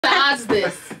watch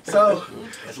this. So,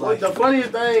 the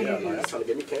funniest thing is... That's trying to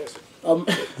get me cancer.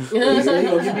 He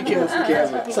gonna give me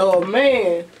cancer. So a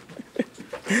man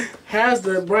has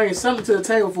to bring something to the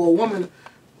table for a woman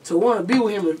to want to be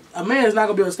with him. A man is not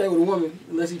gonna be able to stay with a woman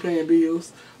unless he's paying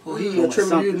bills or he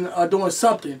attributing or doing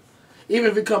something.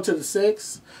 Even if it comes to the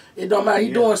sex, it don't matter.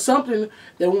 He doing something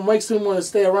that makes him want to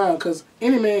stay around. Cause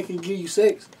any man can give you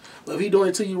sex, but if he doing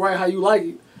it to you right how you like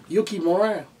it, you'll keep him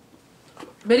around.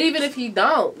 But even if he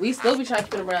don't, we still be trying to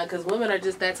keep it around because women are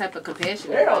just that type of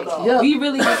compassionate. Hell no. Yeah. We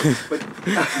really. Hell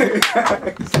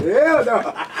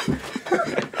no.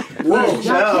 Whoa!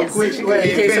 No, quick. You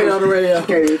can't say that on the radio.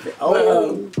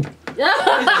 Oh.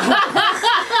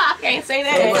 Can't say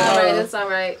that. It's alright. It's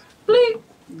alright. Bleep.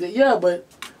 Yeah, but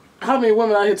how many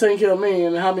women out here taking care of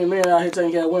men and how many men out here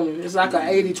taking care of women? It's like an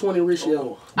 80-20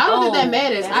 ratio. I don't think that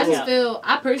matters. I just feel,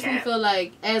 I personally feel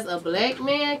like as a black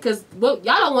man, because y'all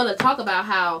don't want to talk about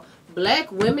how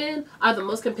black women are the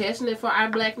most compassionate for our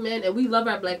black men, and we love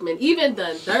our black men. Even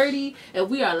done dirty, and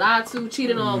we are lied to,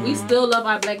 cheated on, we still love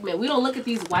our black men. We don't look at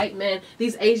these white men,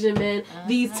 these Asian men,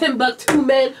 these Timbuktu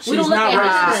men. We don't look at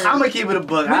none of them. I'm going to keep it a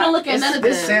book. We don't look at none of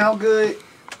them. This sound good,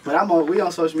 but we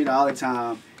on social media all the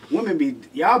time. Women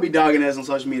y'all be dogging us on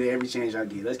social media every chance y'all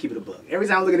get. Let's keep it a buck. Every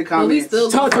time I look at the comments,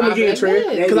 talk to them again,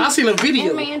 Trey. Because I seen a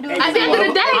video. At the end of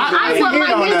the day, I want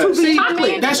my men to be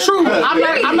chocolate. That's true.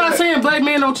 I'm not saying black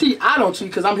men don't cheat. I don't cheat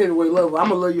because I'm here to love. I'm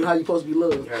gonna love you how you supposed to be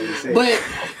loved. But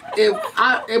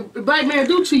if black men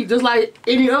do cheat, just like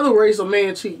any other race of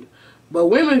man cheat. But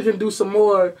women can do some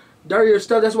more dirtier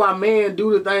stuff. That's why men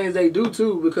do the things they do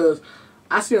too. Because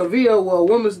I see a video where a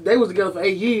woman, they was together for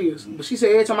 8 years, but she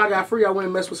said every time I got free, I went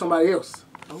and messed with somebody else.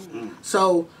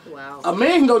 So a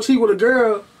man can go cheat with a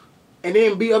girl and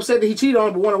then be upset that he cheated on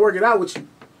her but want to work it out with you.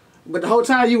 But the whole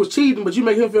time you was cheating, but you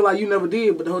make him feel like you never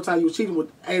did, but the whole time you was cheating with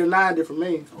 8 or 9 different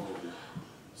men.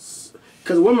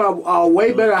 Because women are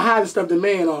way better at hiding stuff than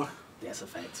men are. That's a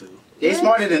fact too. They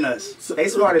smarter than us. They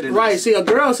smarter than us. Right, see a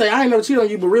girl say, I ain't never cheated on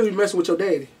you, but really messing with your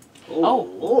daddy.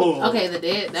 Okay, the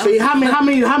dead. See how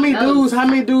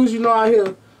many dudes you know out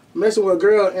here messing with a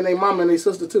girl and their mama and their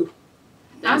sister too?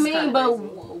 I mean,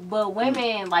 but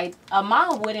women like a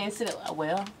mom wouldn't sit.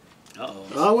 Well.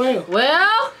 Oh well.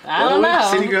 Well, I don't know.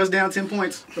 City girls down 10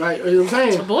 points. Right, you know what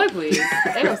I'm saying? Boy, please.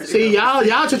 See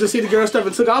y'all took the City Girl stuff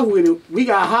and took off with it. We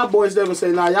got hot boys that would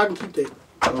say, nah, y'all can keep that.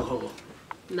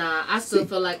 Nah, I still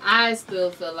feel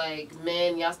like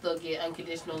men, y'all still get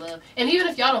unconditional love, and even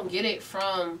if y'all don't get it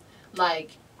from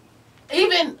like.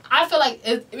 Even I feel like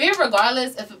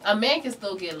regardless, if a man can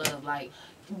still get love, like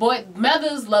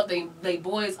mothers love they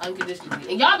boys unconditionally,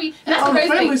 and y'all be and that's on the the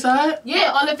family side.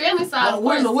 Yeah, on the family side.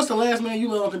 What's the last man you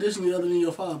love unconditionally other than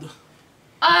your father?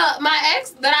 My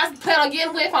ex that I plan on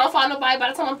getting with. If I don't find nobody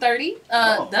by the time I'm 30,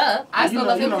 I still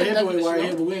love him unconditionally. Right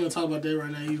here, but we ain't gonna talk about that right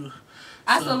now either.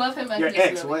 I still love him unconditionally.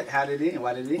 Your ex, what? How did it end?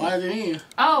 Why did it end?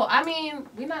 Oh, I mean,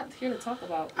 we're not here to talk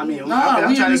about. I'm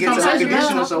trying to get to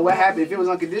unconditional. So what happened? If it was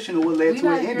unconditional, what led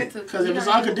to it ending? Because if it's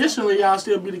unconditional, y'all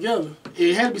still be together.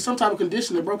 It had to be some type of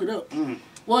condition that broke it up.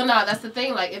 Well, no, that's the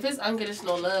thing. Like, if it's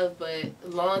unconditional love, but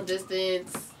long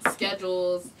distance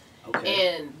schedules.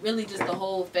 Okay. And really just the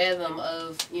whole fathom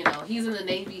of, he's in the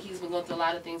Navy. He's been going through a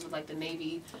lot of things with, like, the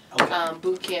Navy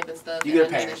boot camp and stuff. You get a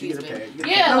pass.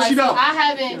 Yeah, like, so I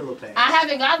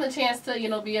haven't gotten the chance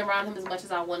to, be around him as much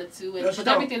as I wanted to. And with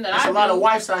everything that I do. There's a lot of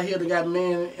wives out here that got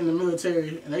men in the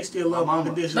military, and they still love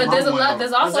unconditional. But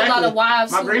there's also a lot of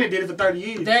wives. My granny did it for 30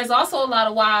 years. There's also a lot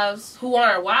of wives who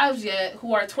aren't wives yet,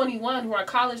 who are 21, who are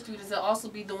college students, that also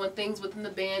be doing things within the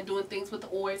band, doing things with the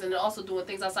oars, and they're also doing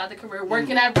things outside the career,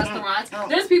 working at restaurants.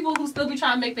 There's people who still be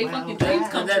trying to make their fucking dreams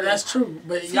come true. That's true.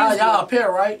 But y'all a pair,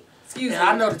 right? Excuse me.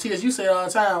 I know the TSU say all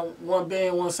the time, one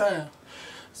band, one sound.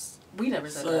 We never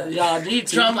said that. Y'all need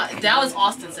to. Dallas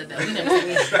Austin said that. We never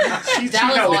said that.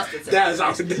 Dallas Austin said that. Dallas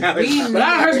Austin. But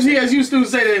I heard some TSU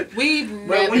students say that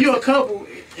when you're a couple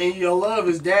and your love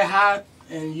is that high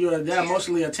and you're that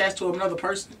emotionally attached to another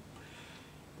person,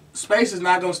 space is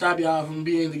not going to stop y'all from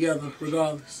being together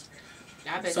regardless.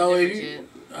 I bet so you did.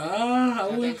 I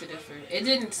beg to differ. It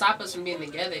didn't stop us from being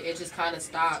together. It just kind of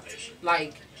stopped.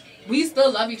 Like, we still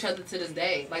love each other to this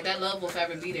day. Like, that love will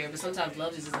forever be there. But sometimes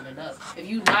love just isn't enough. If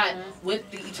you're not with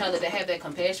each other to have that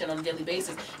compassion on a daily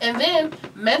basis. And then,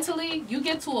 mentally, you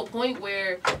get to a point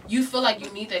where you feel like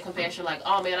you need that compassion. Like,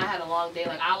 oh, man, I had a long day.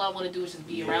 Like, all I want to do is just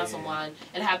be around someone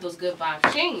and have those good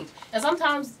vibes change. And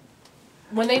sometimes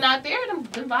when they not there, them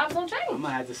vibes don't change. I'm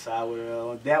gonna have to side with her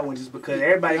on that one just because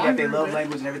everybody got their love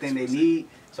language and everything they need.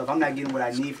 So if I'm not getting what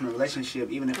I need from a relationship,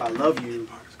 even if I love you,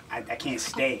 I can't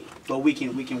stay. But we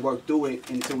can work through it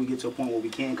until we get to a point where we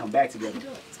can come back together.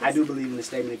 I do believe in the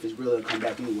statement, if it's real, it'll come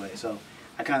back anyway. So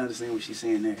I kind of understand what she's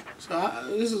saying there.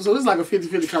 So this is like a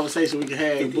 50-50 conversation we can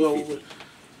have. 50-50.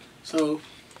 So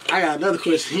I got another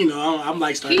question. You know, I'm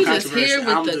like starting controversy. He just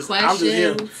here with the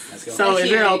questions. So is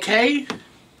it okay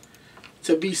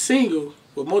to be single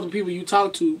with multiple people you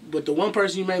talk to, but the one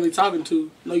person you mainly talking to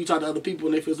know you talk to other people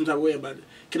and they feel some type of way about it?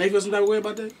 Can they feel some type of way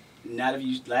about that? Not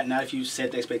if you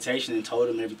set the expectation and told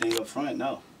them everything up front.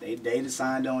 No, they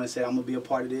signed on and said I'm gonna be a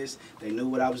part of this. They knew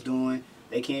what I was doing.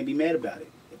 They can't be mad about it.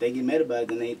 If they get mad about it,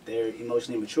 then they're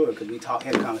emotionally mature because we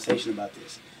had a conversation about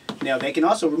this. Now they can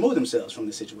also remove themselves from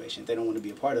the situation if they don't want to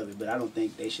be a part of it. But I don't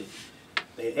think they should.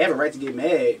 They have a right to get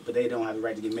mad, but they don't have a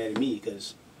right to get mad at me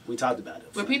because we talked about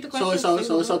it. Repeat the question.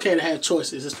 So it's okay to have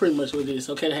choices. It's pretty much what it is. It's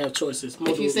okay to have choices.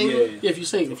 If you're single? Yeah, if you're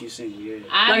single. If you're single,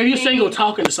 yeah. Like if you're single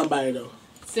talking to somebody though.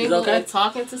 Single and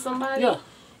talking to somebody? Yeah.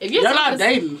 If you're not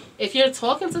dating. If you're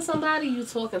talking to somebody, you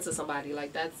talking to somebody.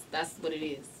 Like that's what it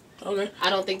is. Okay. I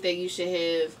don't think that you should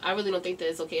have. I really don't think that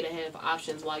it's okay to have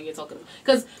options while you're talking.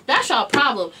 Because that's y'all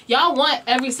problem. Y'all want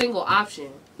every single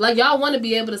option. Like y'all want to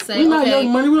be able to say, we not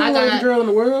young money. We don't want every girl in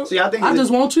the world. So y'all think I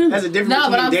just want you. That's a difference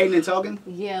between dating and talking.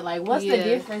 Yeah, like what's the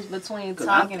difference between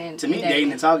talking and to me,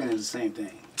 dating and talking is the same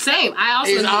thing. Same. I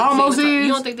also it almost is.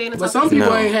 You don't think dating and but talking? Some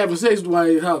people ain't having sex while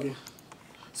they're talking.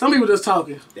 Some people just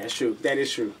talking. That's true. That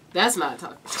is true. That's not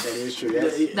talking. That is true.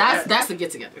 That's a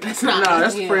get together. That's not. No,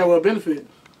 that's the friend with benefit.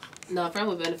 No, friend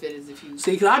with benefit is if you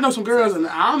see. Cause I know some girls, and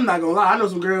I'm not gonna lie. I know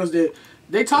some girls that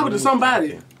they talking to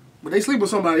somebody, but they sleep with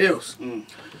somebody else.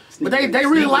 But they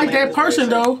really like that person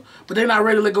though, but they not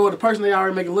ready to let go of the person they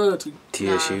already making love to.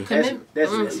 TSU. That's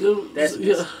messy. That's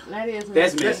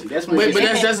messy. But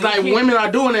that's like women are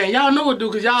doing that. And y'all know it,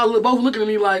 dude, because y'all both looking at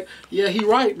me like, yeah, he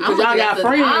right. Because y'all got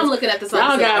friends. I'm looking at the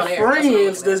y'all got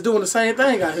friends that's doing the same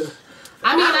thing out here.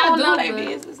 I mean, I don't know their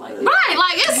business like that. Right,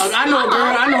 like it's. I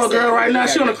know a girl right now.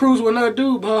 She on a cruise with another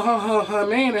dude, but her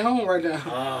man at home right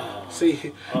now.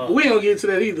 See, we ain't gonna get into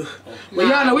that either. But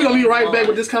y'all know we gonna be right back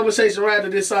with this conversation right after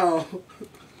this song.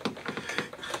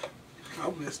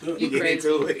 I messed up. You crazy.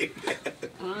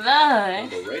 None.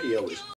 The radio is